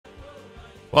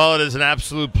Well, it is an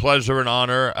absolute pleasure and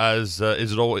honor, as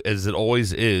it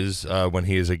always is when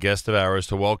he is a guest of ours,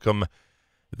 to welcome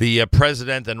the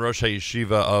president and Rosh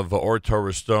HaYeshiva of Or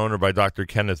Torah Stone, Rabbi Dr.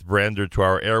 Kenneth Brander, to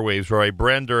our airwaves. Rabbi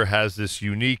Brander has this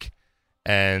unique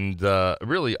and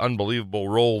really unbelievable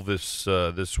role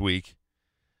this week.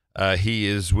 He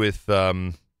is with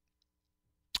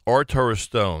Or Torah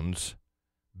Stone's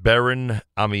Beren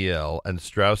Amiel and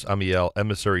Strauss Amiel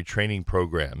emissary training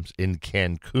programs in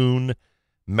Cancun,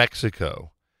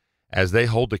 Mexico, as they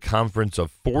hold a conference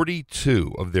of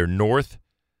 42 of their North,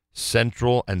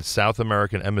 Central, and South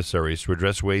American emissaries to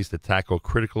address ways to tackle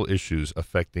critical issues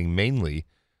affecting mainly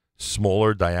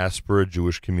smaller diaspora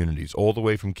Jewish communities. All the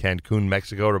way from Cancun,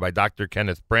 Mexico, by Dr.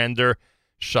 Kenneth Brander.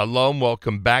 Shalom,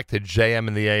 welcome back to JM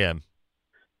in the AM.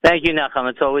 Thank you, Nachum.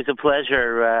 It's always a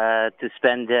pleasure to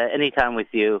spend any time with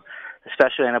you,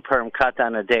 especially on a Purim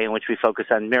Katan, a day in which we focus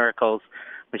on miracles,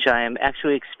 which I am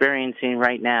actually experiencing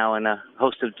right now in a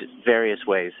host of various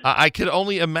ways. I can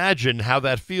only imagine how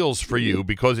that feels for you,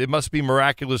 because it must be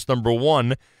miraculous, number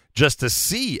one, just to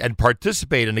see and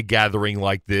participate in a gathering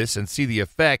like this and see the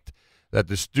effect that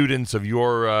the students of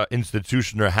your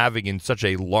institution are having in such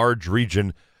a large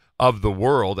region of the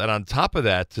world. And on top of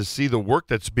that, to see the work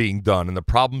that's being done and the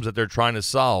problems that they're trying to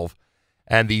solve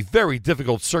and the very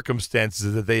difficult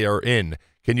circumstances that they are in.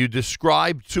 Can you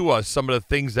describe to us some of the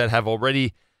things that have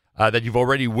already that you've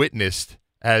already witnessed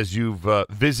as you've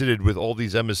visited with all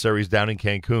these emissaries down in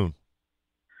Cancun?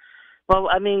 Well,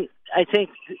 I mean, I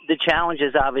think the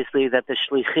challenges, obviously, that the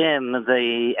shlichim,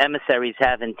 the emissaries,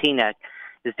 have in Teaneck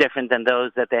is different than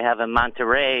those that they have in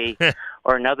Monterey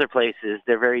or in other places.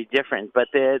 They're very different. But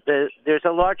there's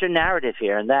a larger narrative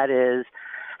here, and that is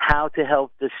how to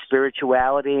help the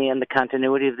spirituality and the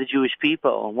continuity of the Jewish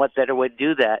people. And what better way to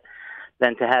do that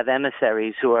than to have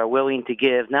emissaries who are willing to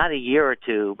give not a year or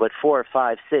two, but 4,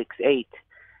 5, 6, 8,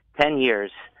 10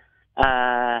 years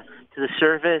to the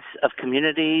service of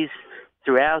communities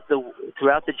throughout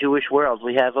the Jewish world.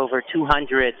 We have over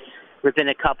 200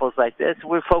 rabbinic couples like this.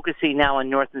 We're focusing now on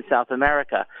North and South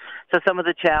America. So some of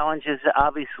the challenges,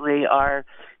 obviously, are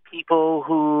people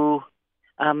who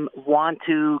want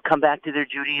to come back to their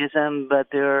Judaism, but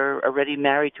they're already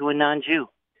married to a non-Jew.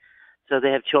 So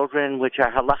they have children which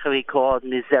are halachically called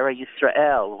Mizera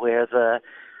Yisrael, where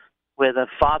the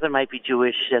father might be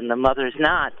Jewish and the mother's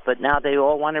not, but now they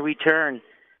all want to return.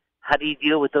 How do you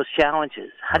deal with those challenges?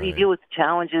 How do you deal with the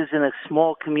challenges in a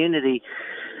small community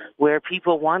where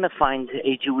people want to find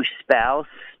a Jewish spouse,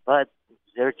 but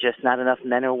there are just not enough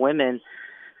men or women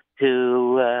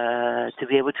to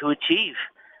be able to achieve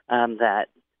that?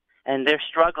 And their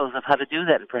struggles of how to do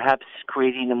that, and perhaps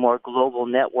creating a more global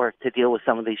network to deal with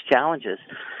some of these challenges.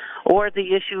 Or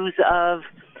the issues of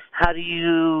how do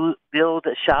you build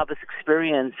a Shabbos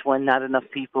experience when not enough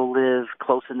people live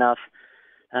close enough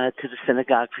to the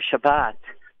synagogue for Shabbat?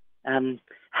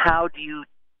 How do you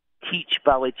teach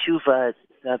Baalei Tshuva,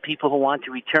 people who want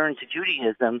to return to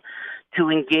Judaism, to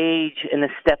engage in a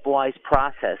stepwise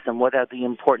process, and what are the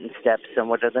important steps and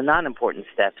what are the non-important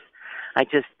steps?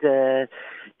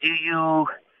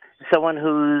 Someone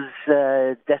who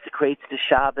desecrates the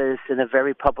Shabbos in a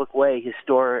very public way, his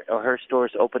store or her store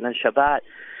is open on Shabbat.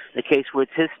 The case where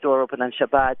it's his store open on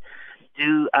Shabbat,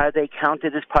 are they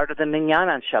counted as part of the minyan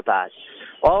on Shabbat?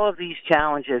 All of these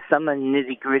challenges, some are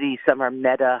nitty-gritty, some are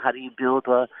meta. How do you build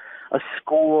a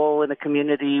school in a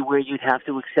community where you'd have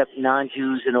to accept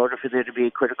non-Jews in order for there to be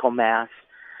a critical mass?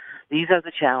 These are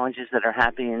the challenges that are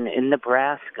happening in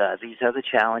Nebraska. These are the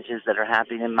challenges that are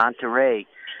happening in Monterey.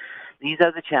 These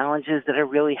are the challenges that are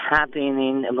really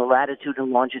happening in the latitude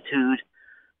and longitude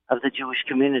of the Jewish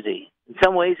community. In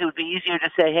some ways, it would be easier to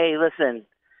say, hey, listen,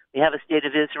 we have a state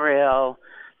of Israel.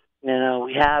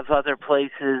 We have other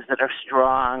places that are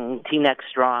strong, Teaneck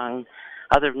strong,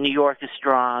 New York is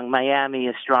strong, Miami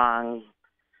is strong.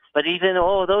 But even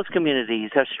all of those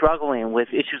communities are struggling with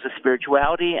issues of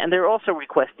spirituality, and they're also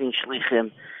requesting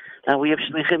shlichim. We have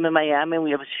shlichim in Miami,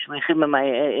 we have shlichim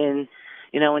in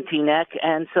Teaneck,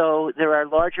 and so there are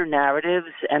larger narratives,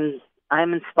 and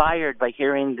I'm inspired by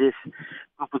hearing this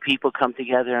group of people come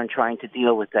together and trying to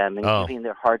deal with them and giving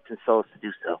their hearts and souls to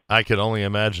do so. I can only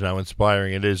imagine how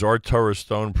inspiring it is. Or Torah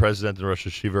Stone President and Rosh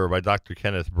HaYeshiva by Dr.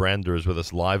 Kenneth Brander is with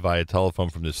us live via telephone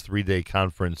from this 3-day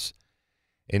conference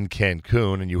in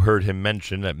Cancun, and you heard him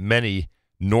mention that many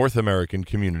North American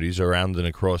communities around and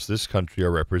across this country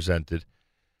are represented,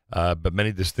 but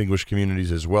many distinguished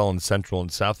communities as well in Central and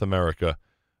South America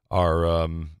are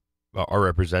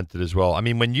represented as well. I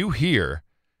mean, when you hear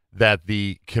that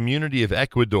the community of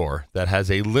Ecuador that has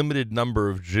a limited number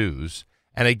of Jews,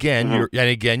 and again,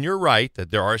 you're right that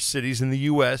there are cities in the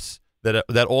U.S.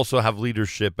 that also have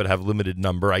leadership but have limited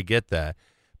number. I get that.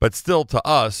 But still, to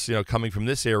us, coming from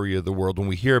this area of the world, when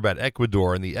we hear about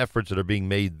Ecuador and the efforts that are being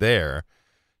made there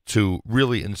to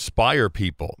really inspire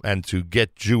people and to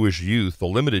get Jewish youth, the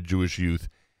limited Jewish youth,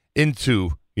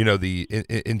 into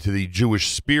into the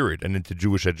Jewish spirit and into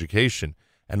Jewish education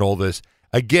and all this.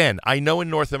 Again, I know in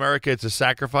North America it's a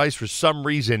sacrifice. For some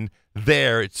reason,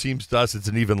 there it seems to us it's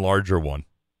an even larger one.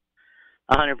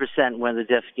 100%. When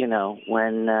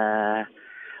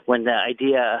the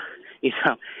idea,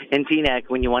 in Teaneck,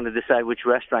 when you want to decide which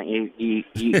restaurant you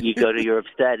go to, you're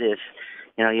upset if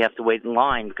you have to wait in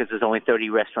line because there's only 30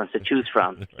 restaurants to choose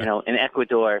from. Right. In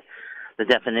Ecuador, the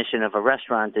definition of a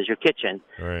restaurant is your kitchen.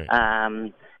 Right.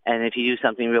 And if you do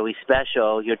something really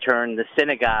special, you turn the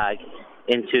synagogue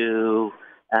into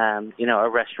a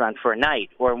restaurant for a night.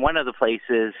 Or in one of the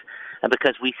places,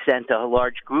 because we sent a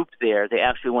large group there, they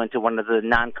actually went to one of the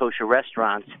non-kosher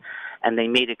restaurants and they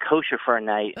made it kosher for a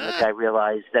night. And the guy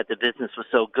realized that the business was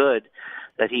so good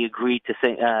that he agreed to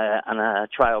on a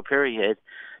trial period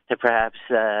to perhaps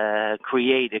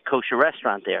create a kosher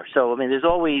restaurant there. So there's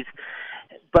always,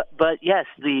 but yes,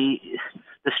 the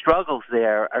struggles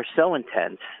there are so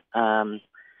intense.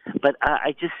 But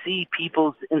I just see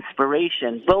people's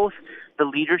inspiration, both the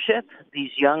leadership,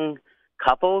 these young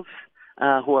couples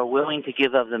who are willing to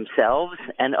give of themselves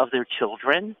and of their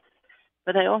children.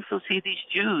 But I also see these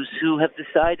Jews who have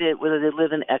decided whether they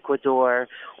live in Ecuador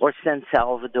or San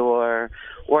Salvador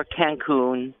or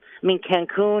Cancun.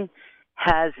 Cancun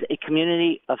has a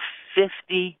community of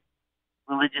 50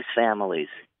 religious families.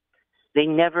 They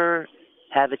never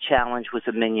have a challenge with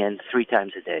a minyan 3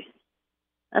 times a day.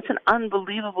 That's an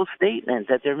unbelievable statement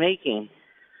that they're making.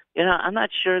 I'm not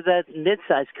sure that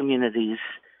mid-sized communities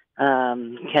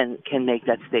can make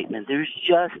that statement. There's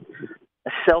just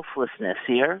a selflessness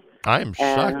here. I am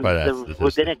shocked by that. The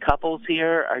rabbinic couples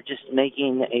here are just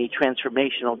making a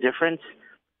transformational difference.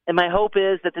 And my hope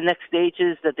is that the next stage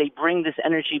is that they bring this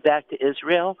energy back to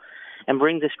Israel and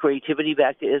bring this creativity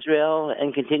back to Israel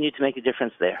and continue to make a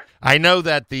difference there. I know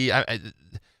that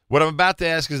what I'm about to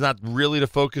ask is not really the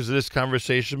focus of this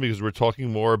conversation because we're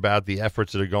talking more about the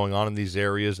efforts that are going on in these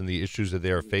areas and the issues that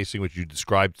they are facing, which you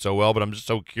described so well. But I'm just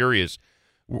so curious,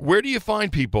 where do you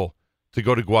find people to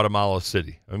go to Guatemala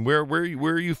City? And where are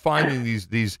you finding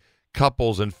these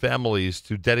couples and families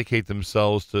to dedicate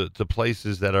themselves to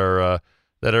places that are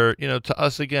to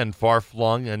us again far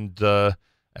flung and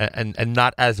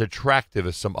not as attractive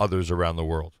as some others around the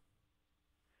world?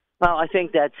 Well, I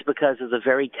think that's because of the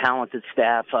very talented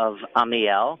staff of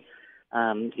Amiel,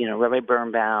 Rabbi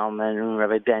Birnbaum and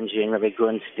Rabbi Benji and Rabbi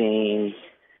Grunstein,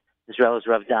 as well as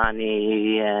Rav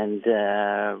Dani and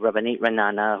Rabbanit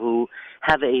Renana, who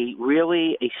have a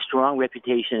strong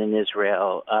reputation in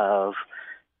Israel of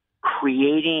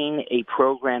creating a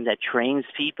program that trains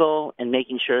people and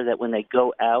making sure that when they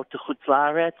go out to Chutz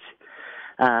La'aretz,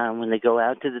 when they go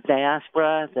out to the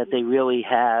diaspora, that they really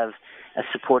have a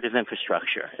supportive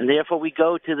infrastructure. And therefore we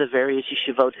go to the various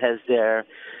yeshivot hesder,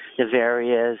 the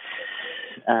various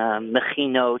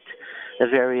mechinot, the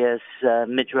various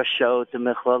midrashot, the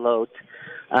mechlolot,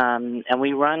 and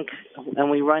we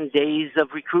run days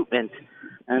of recruitment,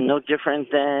 and no different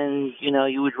than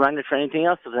you would run it for anything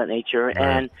else of that nature. Right.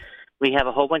 And we have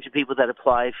a whole bunch of people that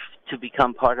apply to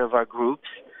become part of our groups.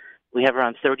 We have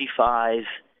around 35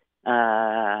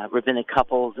 rabbinic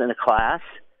couples in a class,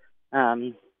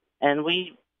 and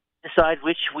we decide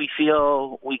which we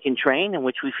feel we can train and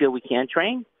which we feel we can't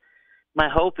train. My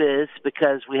hope is,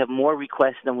 because we have more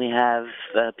requests than we have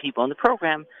people in the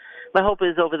program, my hope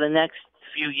is over the next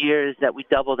few years that we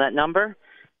double that number.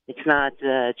 It's not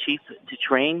cheap to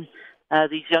train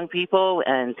these young people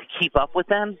and to keep up with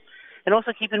them. And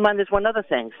also keep in mind there's one other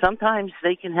thing. Sometimes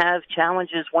they can have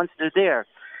challenges once they're there.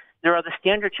 There are the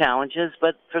standard challenges,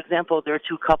 but, for example, there are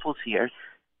 2 couples here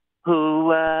who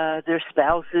their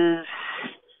spouses,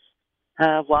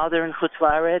 while they're in Chutz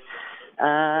La'aretz,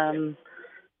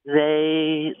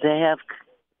 they have,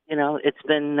 it's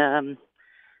been,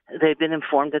 they've been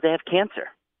informed that they have cancer.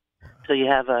 So you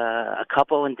have a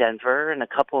couple in Denver and a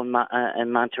couple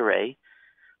in Monterey.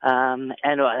 And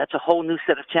that's a whole new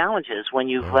set of challenges when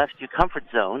you've left your comfort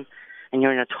zone and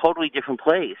you're in a totally different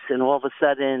place. And all of a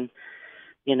sudden,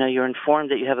 you're informed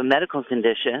that you have a medical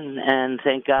condition, and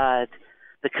thank God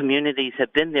the communities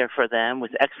have been there for them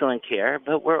with excellent care,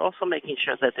 but we're also making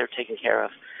sure that they're taken care of.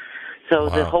 So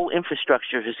the whole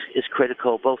infrastructure is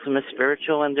critical, both from a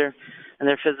spiritual and their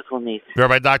physical needs.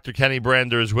 Rabbi Dr. Kenny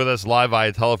Brander is with us live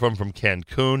via telephone from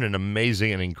Cancun, an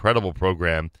amazing and incredible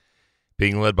program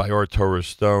being led by Or Torah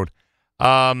Stone.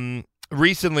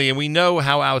 recently, and we know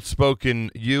how outspoken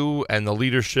you and the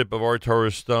leadership of Our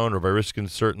Torah Stone, Rabbi Riskin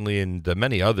certainly, and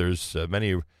many others,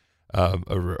 many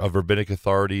of rabbinic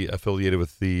authority affiliated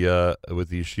with the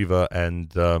yeshiva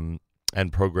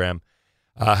and program,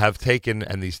 have taken,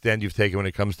 and the stand you've taken when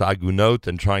it comes to agunot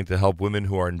and trying to help women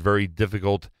who are in very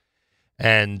difficult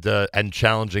and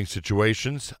challenging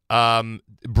situations.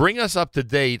 Bring us up to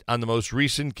date on the most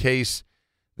recent case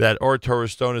that Or Torah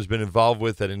Stone has been involved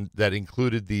with, that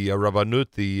included the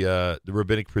Rabbanut, the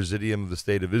Rabbinic Presidium of the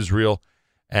State of Israel,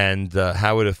 and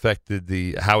how it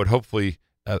hopefully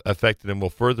affected and will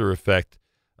further affect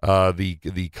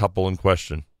the couple in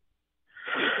question.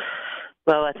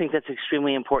 Well, I think that's an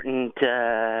extremely important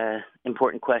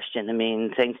question. I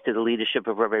mean, thanks to the leadership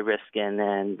of Rabbi Riskin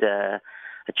and a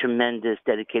tremendous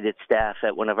dedicated staff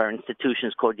at one of our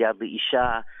institutions called Yad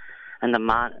L'Isha and the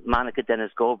Monica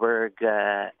Dennis Goldberg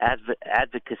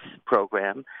Advocacy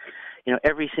Program. You know,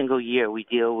 every single year we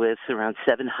deal with around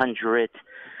 700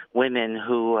 women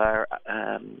who are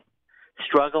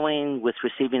struggling with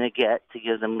receiving a get to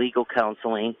give them legal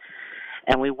counseling.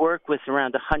 And we work with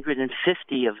around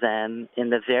 150 of them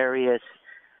in the various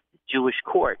Jewish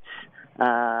courts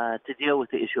to deal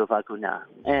with the issue of Agunah.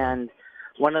 And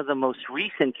one of the most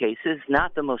recent cases,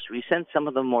 not the most recent, some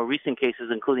of the more recent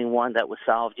cases, including one that was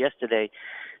solved yesterday,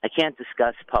 I can't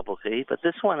discuss publicly, but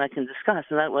this one I can discuss.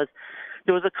 And that was,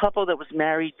 there was a couple that was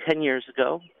married 10 years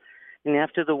ago, and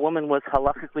after the woman was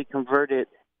halakhically converted,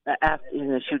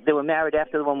 they were married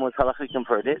after the woman was halakhically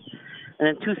converted. And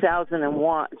in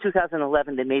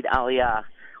 2011, they made Aliyah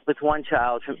with one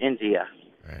child from India.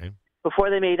 Right. Before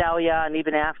they made Aliyah, and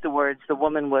even afterwards, the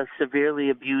woman was severely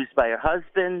abused by her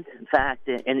husband. In fact,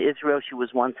 in Israel, she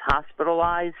was once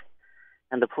hospitalized,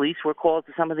 and the police were called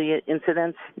to some of the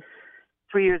incidents.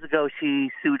 3 years ago,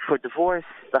 she sued for divorce.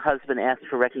 The husband asked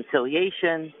for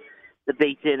reconciliation. The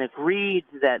Beit Din agreed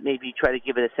that maybe try to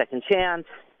give it a second chance.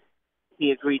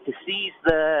 He agreed to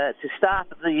stop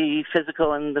the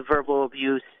physical and the verbal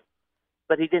abuse,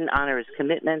 but he didn't honor his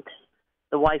commitment.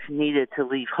 The wife needed to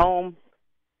leave home,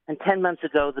 and 10 months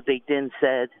ago, the Beit Din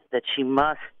said that she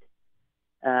must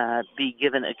be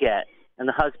given a get, and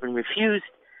the husband refused.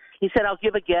 He said, "I'll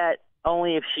give a get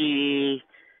only if she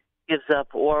gives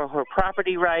up all her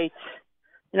property rights."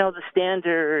 You know, the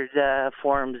standard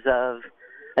forms of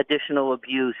additional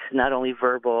abuse, not only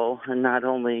verbal and not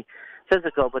only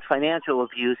physical, but financial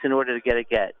abuse in order to get a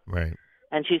get. Right.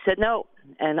 And she said no.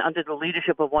 And under the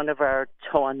leadership of one of our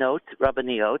Toanot,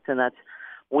 Rabbaniot, and that's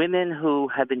women who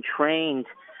have been trained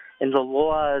in the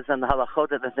laws and the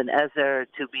halachot of Ibn Ezer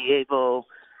to be able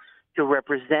to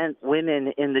represent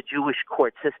women in the Jewish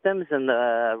court systems and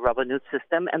the Rabbanut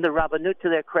system. And the Rabbanut, to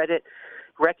their credit,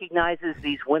 recognizes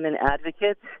these women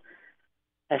advocates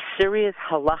as serious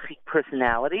halachic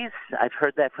personalities. I've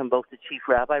heard that from both the chief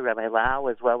rabbi, Rabbi Lau,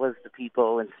 as well as the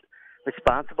people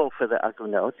responsible for the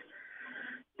Agunot.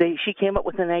 She came up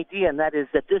with an idea, and that is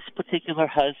that this particular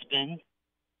husband,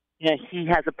 you know, he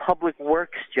has a public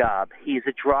works job. He is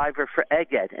a driver for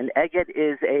Eged, and Eged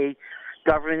is a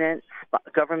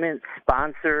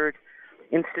government-sponsored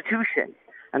institution.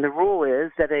 And the rule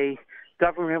is that a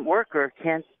government worker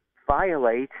can't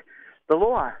violate the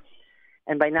law.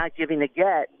 And by not giving a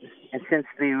get, and since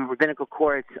the rabbinical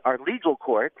courts are legal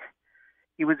courts,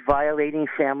 he was violating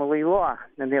family law.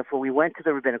 And therefore we went to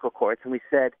the rabbinical courts and we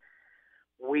said,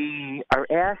 we are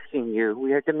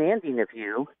demanding of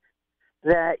you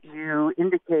that you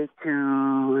indicate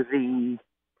to the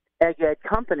Eged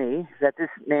company that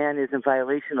this man is in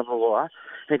violation of the law,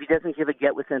 and if he doesn't give a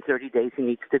get within 30 days, he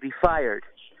needs to be fired.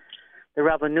 The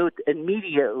Rabbanut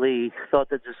immediately thought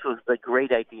that this was a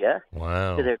great idea,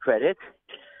 wow, to their credit,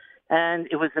 and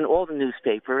it was in all the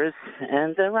newspapers.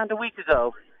 And around a week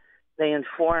ago, they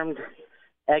informed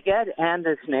Eged and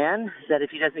this man that if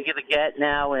he doesn't give a get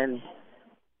now in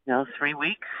 3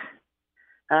 weeks,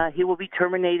 he will be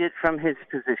terminated from his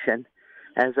position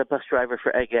as a bus driver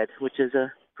for Eged, which is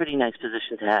a pretty nice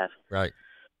position to have. Right.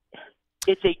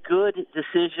 It's a good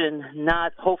decision,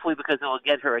 not hopefully because it will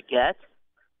get her a get,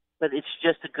 but it's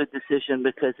just a good decision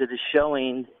because it is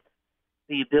showing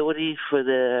the ability for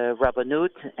the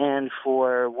Rabbanut and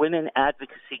for women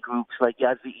advocacy groups like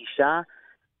Yad L'Isha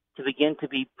to begin to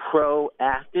be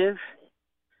proactive.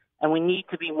 And we need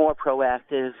to be more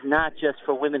proactive, not just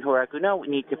for women who are agunot. We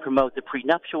need to promote the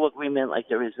prenuptial agreement like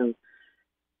there is in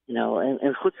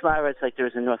Chutz La'aretz, like there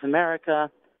is in North America.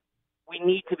 We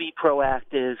need to be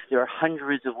proactive. There are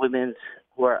hundreds of women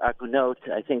who are agunot.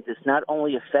 I think this not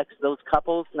only affects those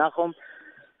couples, Nachum,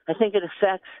 I think it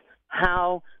affects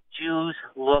how Jews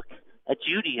look at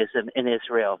Judaism in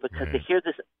Israel, because they hear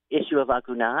this issue of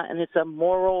agunah, and it's a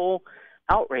moral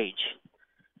outrage.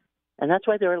 And that's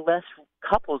why there are less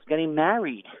couples getting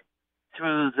married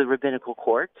through the rabbinical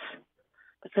courts,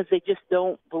 because they just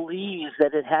don't believe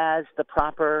that it has the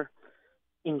proper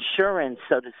insurance,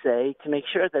 so to say, to make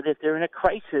sure that if they're in a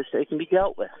crisis, they can be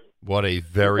dealt with. What a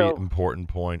very important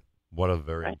point. What a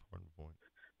very important point.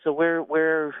 So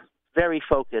we're very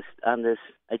focused on this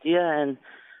idea, and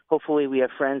hopefully we have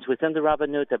friends within the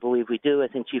Rabbanut. I believe we do. I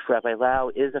think Chief Rabbi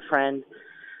Lau is a friend.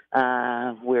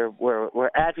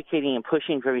 We're advocating and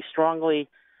pushing very strongly.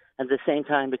 At the same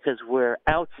time, because we're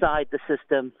outside the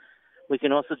system, we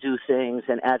can also do things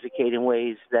and advocate in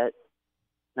ways that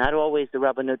not always the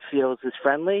Rabbanut feels is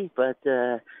friendly, but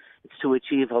it's to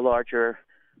achieve a larger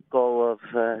goal of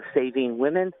saving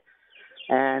women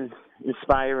and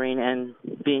inspiring and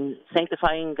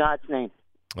sanctifying God's name.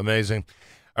 Amazing.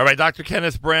 All right, Dr.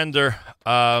 Kenneth Brander,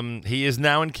 he is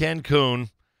now in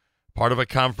Cancun, part of a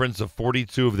conference of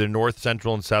 42 of the North,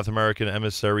 Central, and South American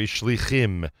emissary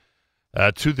shlichim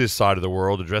to this side of the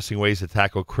world, addressing ways to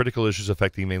tackle critical issues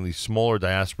affecting mainly smaller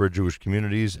diaspora Jewish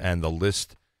communities, and the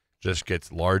list just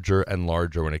gets larger and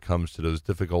larger when it comes to those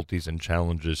difficulties and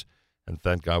challenges. And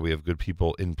thank God we have good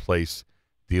people in place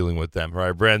dealing with them. All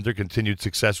right, Brander, continued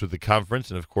success with the conference,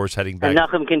 and of course heading back. And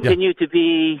Nachum, continue to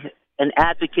be an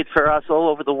advocate for us all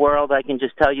over the world. I can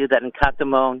just tell you that in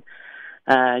Katamon,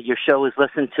 your show is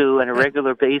listened to on a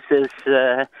regular basis.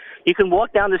 You can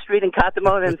walk down the street in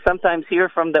Katamon and sometimes hear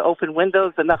from the open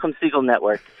windows the Nachum Segal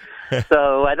Network.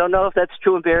 So I don't know if that's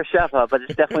true in Beersheba, but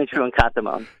it's definitely true in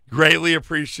Katamon. Greatly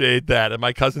appreciate that. And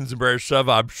my cousins in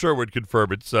Beersheba, I'm sure, would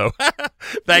confirm it. So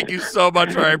thank you so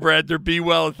much, all right, Brander. Be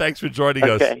well, and thanks for joining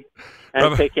us. Okay.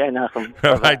 And take care, Nachum.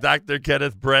 All right, Dr.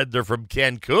 Kenneth Brander from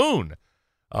Cancun,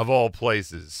 of all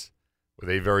places, with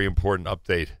a very important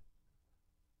update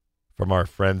from our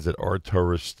friends at Or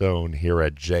Torah Stone here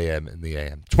at JM in the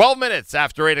AM. 12 minutes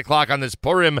after 8 o'clock on this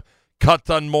Purim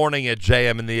Katan morning at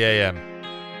JM in the AM.